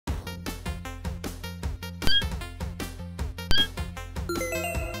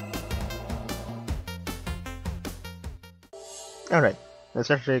Alright, let's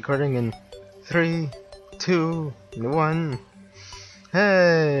start recording in 3, 2, 1.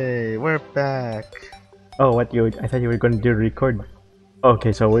 Hey, we're back. Oh, what you? I thought you were going to do record.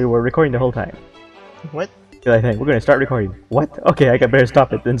 Okay, so we were recording the whole time. What? I think we're going to start recording. What? Okay, I better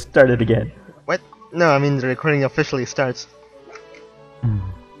stop it, then start it again. What? No, I mean the recording officially starts.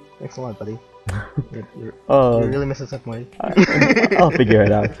 Thanks a lot, buddy. You really miss us up, Marty. I'll figure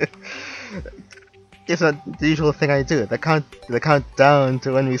it out. It's not the usual thing I do. The countdown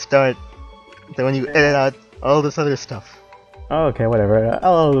to when we start, to when you edit out all this other stuff. Okay, whatever.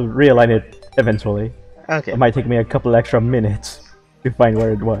 I'll realign it eventually. Okay. It might take me a couple extra minutes to find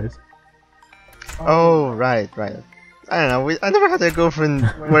where it was. Oh, right. I don't know. I never had to go for and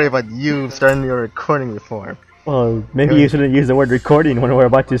worry about you starting your recording before. Well, maybe you shouldn't use the word recording when we're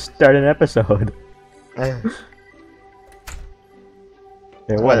about to start an episode.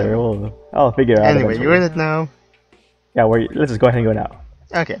 Okay, whatever. I'll figure it out. Anyway, eventually. you're in it now. Yeah, let's just go ahead and go now.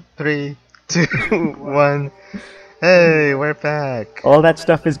 Okay, 3, 2, 1. Hey, we're back. All that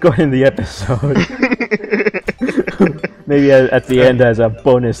stuff is going in the episode. Maybe at the end as a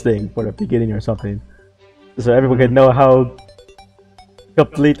bonus thing for the beginning or something, so everyone can know how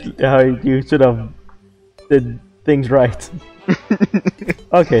you should have did things right.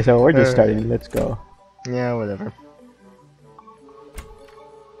 Okay, so we're just starting. Let's go. Yeah, whatever.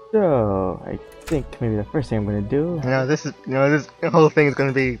 So I think maybe the first thing I'm gonna do. This whole thing is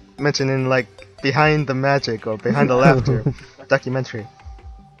gonna be mentioned in like Behind the Magic or Behind the Laughter documentary.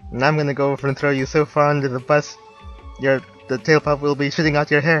 And I'm gonna go over and throw you so far under the bus, the tail pop will be shooting out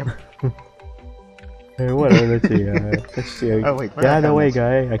your hair. Hey, whatever. Let's see. Oh wait, get out of the way,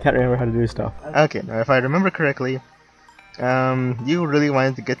 guy. I can't remember how to do stuff. Okay, now if I remember correctly, you really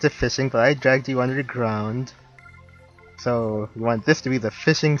wanted to get to fishing, but I dragged you underground. So, you want this to be the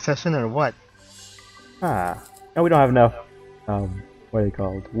fishing session or what? No, we don't have enough, what are they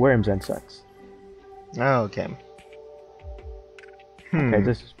called? Worms and such. Oh, okay. Okay,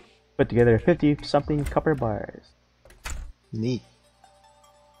 just put together 50-something copper bars. Neat.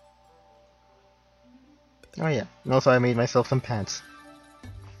 Oh yeah, and also I made myself some pants.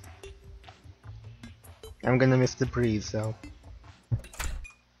 I'm gonna miss the breeze, so...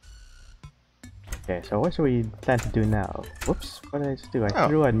 Okay, so what should we plan to do now? Whoops, what did I just do? I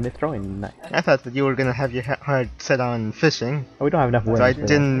threw a throwing knife. I thought that you were gonna have your heart set on fishing. Oh, we don't have enough worms. So I for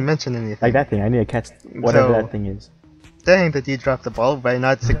didn't that. mention anything. Like that thing, I need to catch whatever that thing is. Dang that you dropped the ball by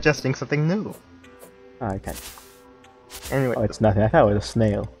not suggesting something new. Oh, I can't. Anyway. Oh, it's nothing. I thought it was a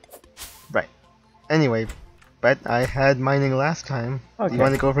snail. Right. Anyway, but I had mining last time. Okay. Do you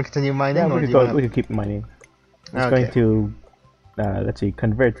want to go over and continue mining? Yeah, or we could keep mining. It's Okay. going to, let's see,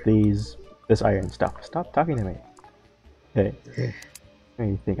 convert this iron stuff. Stop talking to me. Okay. What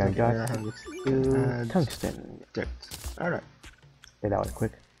do you think? I got tungsten. Good. Alright. Okay, that was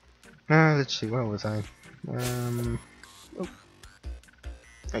quick. Let's see, where was I? Oh.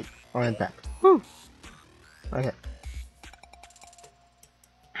 Wait, I went back. Woo! Okay.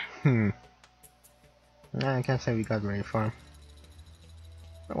 I can't say we got very far.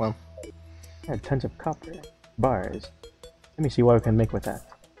 Oh, well. I had tons of copper bars. Let me see what we can make with that.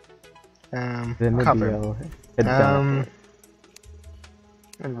 Then maybe copper. I'll head down.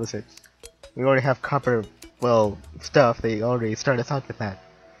 What was it? We already have copper, well, stuff. They already started us out with that.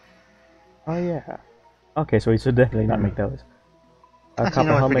 Oh yeah. Okay, so we should definitely not make those. Actually,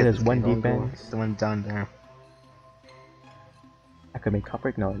 Copper helmet forget is this 1 thing. I'll go defense. the one down there. I could make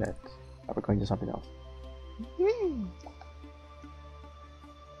copper. No, that's copper going to something else.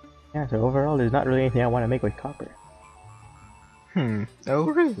 Yeah, so overall, there's not really anything I want to make with copper. Oh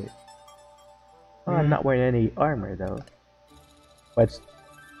really? Well, I'm not wearing any armor though. But it's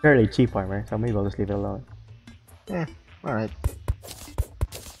fairly cheap armor, so maybe I'll just leave it alone. Yeah, alright.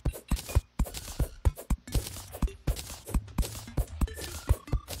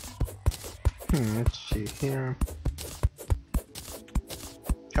 Let's see here.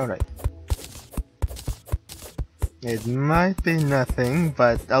 Alright. It might be nothing,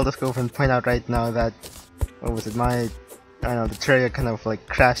 but I'll just go over and point out right now that, what was it, I don't know, the Terraria kind of like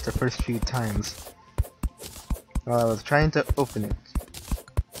crashed the first few times while I was trying to open it.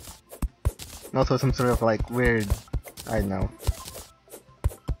 And also some sort of like weird, I don't know,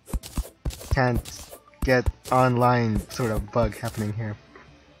 can't get online sort of bug happening here.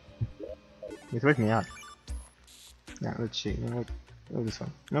 It's working out. Yeah, let's see. Oh, this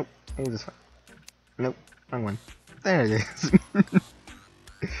one. Nope. Oh, this one. Nope. Wrong one. There it is.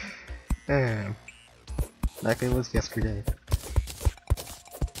 There. Like it was yesterday.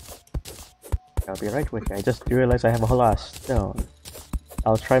 I'll be right with you. I just realized I have a whole lot of stone.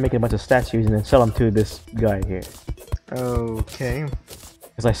 I'll try making a bunch of statues and then sell them to this guy here. Okay.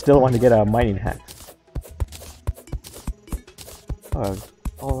 Because I still want to get a mining hat. Oh,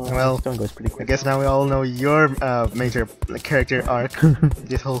 Well, stone goes pretty quick. I guess now we all know your major character arc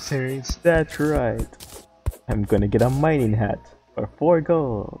this whole series. That's right. I'm gonna get a mining hat for 4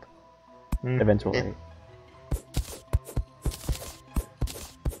 gold. Eventually.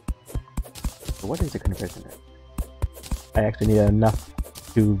 So what is the conversion rate? I actually need enough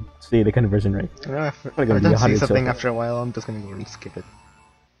to see the conversion rate. You know, if I be don't see 100 something so after a while, I'm just gonna go and skip it.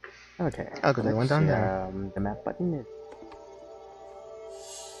 Okay. I'll go there, one down there. The map button is...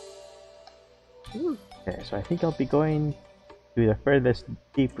 Okay, so I think I'll be going to the furthest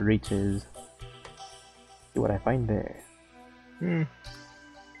deep reaches. See what I find there. Well,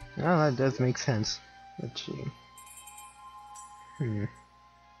 that does make sense. Let's see. And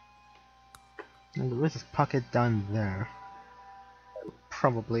there's this pocket down there.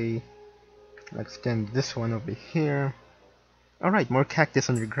 Probably extend this one over here. Alright, more cactus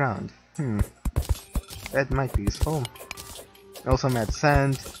underground. That might be useful. Also mad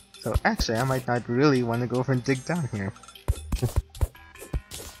sand. So actually, I might not really want to go over and dig down here.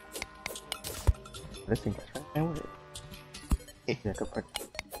 This thing is right there with it. Yeah, go for it.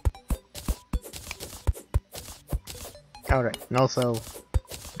 Alright, and also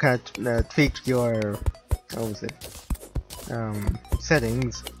kind of tweak your, what was it,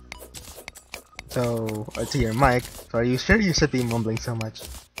 settings, so, to your mic. So are you sure you should be mumbling so much?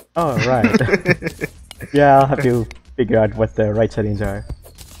 Oh, right. Yeah, I'll have to figure out what the right settings are.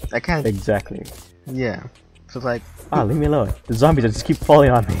 I can't. Exactly. Yeah. So it's like... Ah, leave me alone. The zombies just keep falling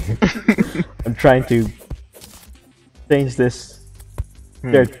on me. I'm trying to change this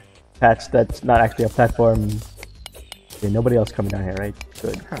dirt patch that's not actually a platform. Okay, nobody else coming down here, right?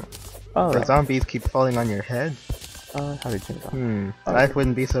 Good. Oh, the zombies keep falling on your head? how do you turn it off? Life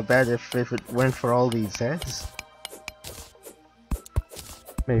wouldn't be so bad if it weren't for all these heads.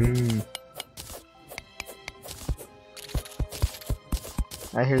 Maybe.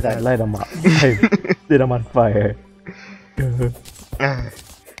 I hear that. Light them up. I lit them on fire.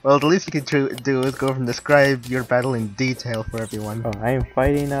 Well, the least you can do is go over and describe your battle in detail for everyone. Oh, I am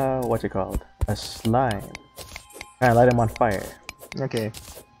fighting what's it called? A slime. I light him on fire. Okay.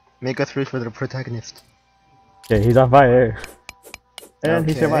 Make us root for the protagonist. Okay, he's on fire. And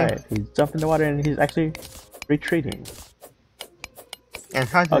he Okay. survived. He jumped in the water and he's actually retreating. And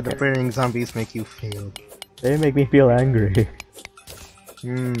how did the burning zombies make you feel? They make me feel angry.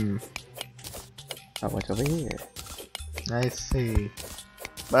 Oh, what's over here? I see.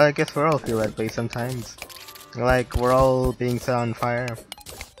 But I guess we all feel that way sometimes. Like we're all being set on fire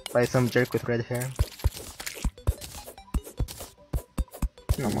by some jerk with red hair.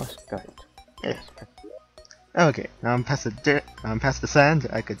 Almost got it. Yes. Okay, now I'm past the dirt. I'm past the sand.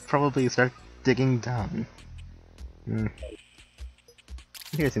 I could probably start digging down.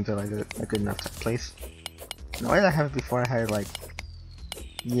 Here seems like a good enough place. Why did I have it before? I had like,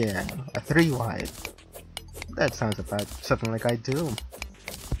 yeah, a 3 wide. That sounds about something like I do.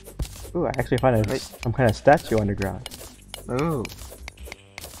 Ooh, I actually found some kind of statue underground. Ooh.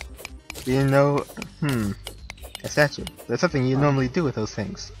 Do you know? A statue. There's something you normally do with those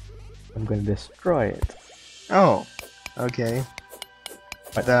things. I'm gonna destroy it. Oh. Okay.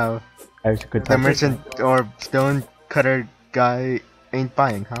 What? The The merchant or stone cutter guy ain't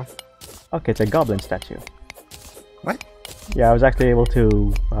buying, huh? Okay, it's a goblin statue. What? Yeah, I was actually able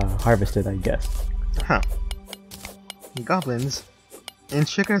to harvest it, I guess. Huh. Goblins in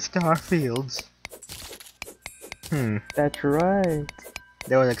Sugar Star Fields. That's right.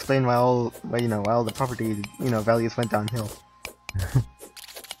 That would explain why all the property values went downhill.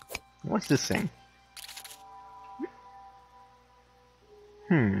 What's this thing?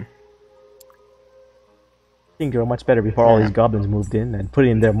 Things were much better before all these goblins moved in and put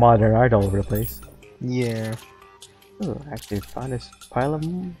in their modern art all over the place. Yeah. Oh, I actually found this pile of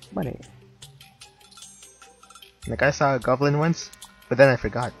money. Like I saw a goblin once, but then I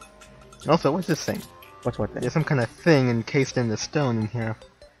forgot. Also, what's this thing? What's what thing? There's some kind of thing encased in the stone in here.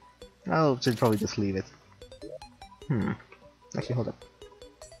 I should probably just leave it. Actually, hold up.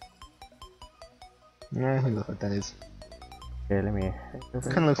 Who knows what that is? Okay, let me...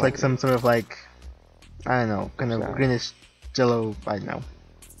 Kind of looks like some sort of like, I don't know, kind of greenish jello. I don't know.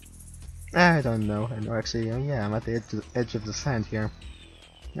 I don't know. Actually, yeah, I'm at the edge of the sand here.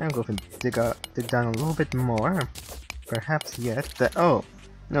 I'm going to dig down a little bit more. Perhaps yet. Oh,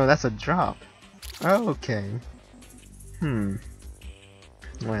 no, that's a drop. Okay.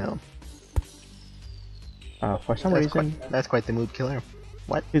 Well. For some reason... That's quite the mood killer.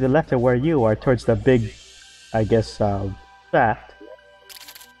 What? To the left of where you are, towards the big, I guess, shaft,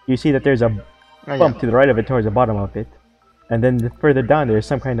 you see that there's a bump to the right of it towards the bottom of it. And then further down there's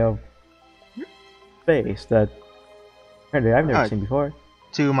some kind of space that apparently I've never seen before.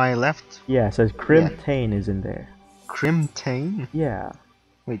 To my left? Yeah, it says Crimtane is in there. Crimtane? Yeah.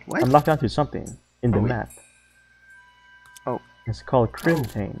 Wait, what? I'm locked onto something in the map. Oh. It's called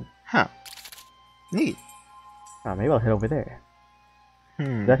Crimtane. Huh. Neat. Oh, maybe I'll head over there.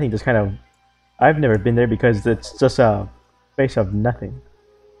 That thing just kind of... I've never been there because it's just a space of nothing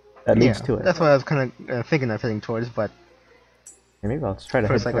that leads to it. That's what I was kind of thinking of heading towards, but... Yeah, maybe I'll try to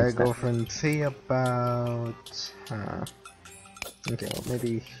first head I towards gotta go that. for and see about... okay, well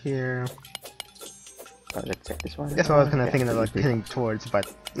maybe here... Oh, let's check this one. That's what I was kind of thinking of like heading towards,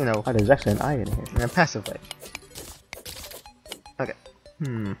 but, you know... Oh, there's actually an eye in here. In a passive way. Okay.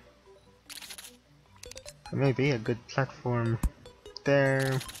 So maybe a good platform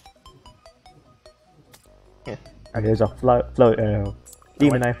there. Yeah. Okay, there's a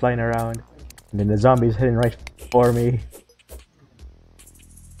demon eye flying around, and then the zombies heading right for me.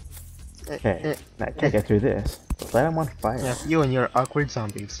 Okay, I can't get through this. But I'm on fire. Yeah, you and your awkward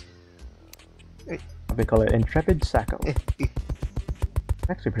zombies. We call it Intrepid Sacco.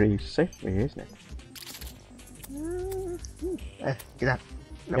 Actually pretty safe for here, isn't it? Get out.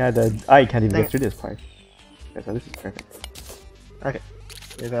 No. Yeah, the eye can't even get through this part. Okay, so this is perfect. Okay.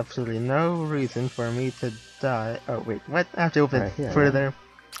 There's absolutely no reason for me to die. Oh wait, what? I have to open it further.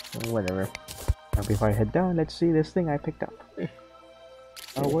 Whatever. Now before I head down, let's see this thing I picked up.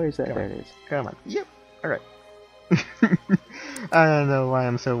 Oh, where is that? There it is. Come on. Yep. Alright. I don't know why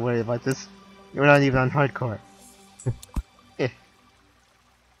I'm so worried about this. We're not even on hardcore.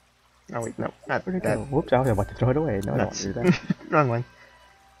 Oh wait, no, not Where'd it that. go? Whoops, I was about to throw it away. No, I don't want to do that. Wrong one.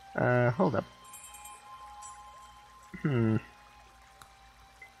 Hold up.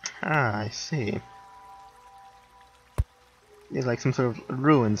 Ah, I see. There's like some sort of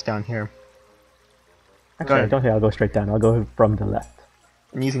ruins down here. Actually, I don't think I'll go straight down. I'll go from the left.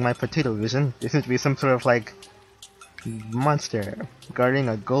 And using my potato vision, there seems to be some sort of like monster guarding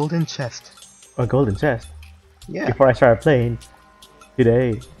a golden chest. A golden chest? Yeah. Before I started playing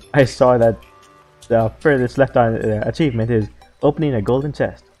today, I saw that the furthest left on achievement is opening a golden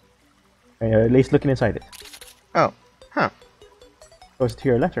chest. At least looking inside it. Oh, huh. Goes to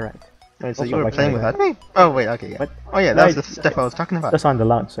your left or right? Right, so Also, you were like playing without me? Oh wait, okay, yeah. What? Oh yeah, that was the stuff I was talking about. That's on the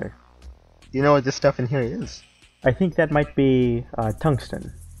launch, sir. Do you know what this stuff in here is? I think that might be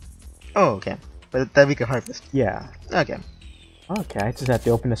tungsten. Oh, okay. But that we can harvest. Yeah. Okay. Okay, I just have to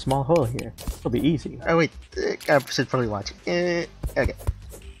open a small hole here. It'll be easy. Oh wait, I should probably watch. Okay.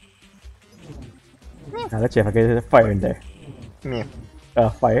 Now let's see if I get a fire in there. Yeah.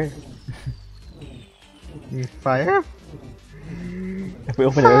 Fire? Fire? If we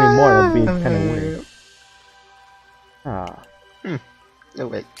open it any more, it'll be kind of weird. Ah. Oh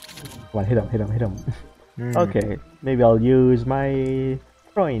wait. Come on, hit him. Okay, maybe I'll use my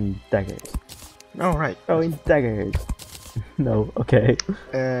throwing daggers. Oh right. Throwing daggers. No, okay.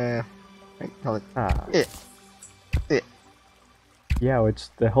 Wait, hold it. Ah. Yeah, Yeah,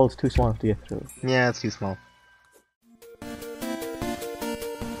 the hole's too small to get through. yeah, it's too small.